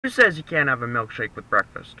Who says you can't have a milkshake with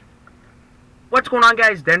breakfast? What's going on,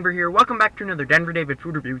 guys? Denver here. Welcome back to another Denver David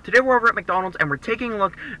food review. Today we're over at McDonald's and we're taking a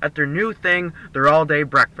look at their new thing, their all-day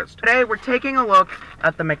breakfast. Today we're taking a look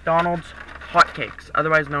at the McDonald's Hotcakes,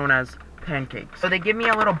 otherwise known as Pancakes. So they give me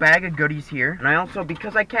a little bag of goodies here, and I also,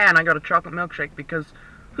 because I got a chocolate milkshake, because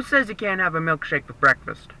who says you can't have a milkshake with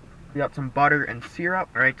breakfast? We got some butter and syrup.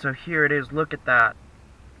 Alright, so here it is. Look at that.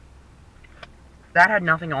 That had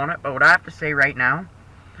nothing on it, but what I have to say right now,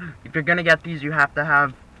 if you're gonna get these, you have to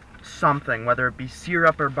have something, whether it be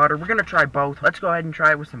syrup or butter. We're gonna try both. Let's go ahead and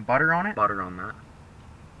try it with some butter on it. Butter on that.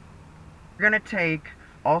 We're gonna take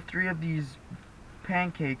all three of these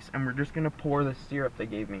pancakes and we're just gonna pour the syrup they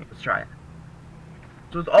gave me. Let's try it.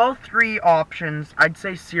 So with all three options, I'd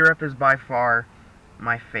say syrup is by far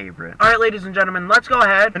my favorite. Alright, ladies and gentlemen, let's go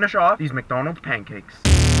ahead and finish off these McDonald's pancakes.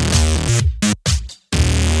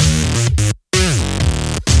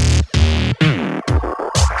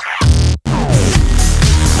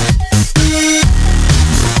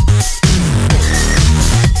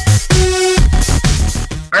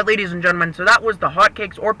 Alright, ladies and gentlemen, so that was the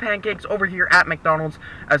hotcakes or pancakes over here at McDonald's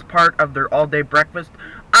as part of their all-day breakfast.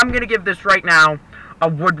 I'm going to give this right now a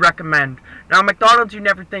would recommend. Now, McDonald's you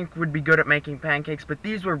never think would be good at making pancakes, but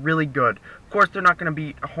these were really good. Of course, they're not going to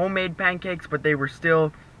be homemade pancakes, but they were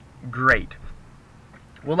still great.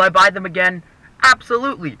 Will I buy them again?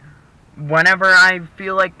 Absolutely. Whenever I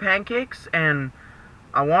feel like pancakes and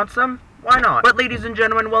I want some, why not? But ladies and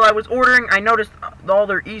gentlemen, while I was ordering, I noticed all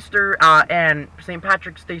their Easter and St.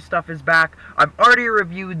 Patrick's Day stuff is back. I've already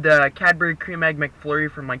reviewed the Cadbury Cream Egg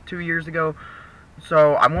McFlurry from like 2 years ago,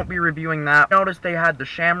 so I won't be reviewing that. Notice they had the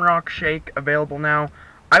Shamrock Shake available now.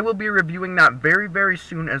 I will be reviewing that very, very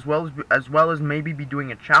soon, as well as maybe be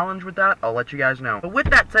doing a challenge with that. I'll let you guys know. But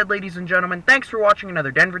with that said, ladies and gentlemen, thanks for watching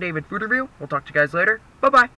another Denver David food review. We'll talk to you guys later. Bye-bye.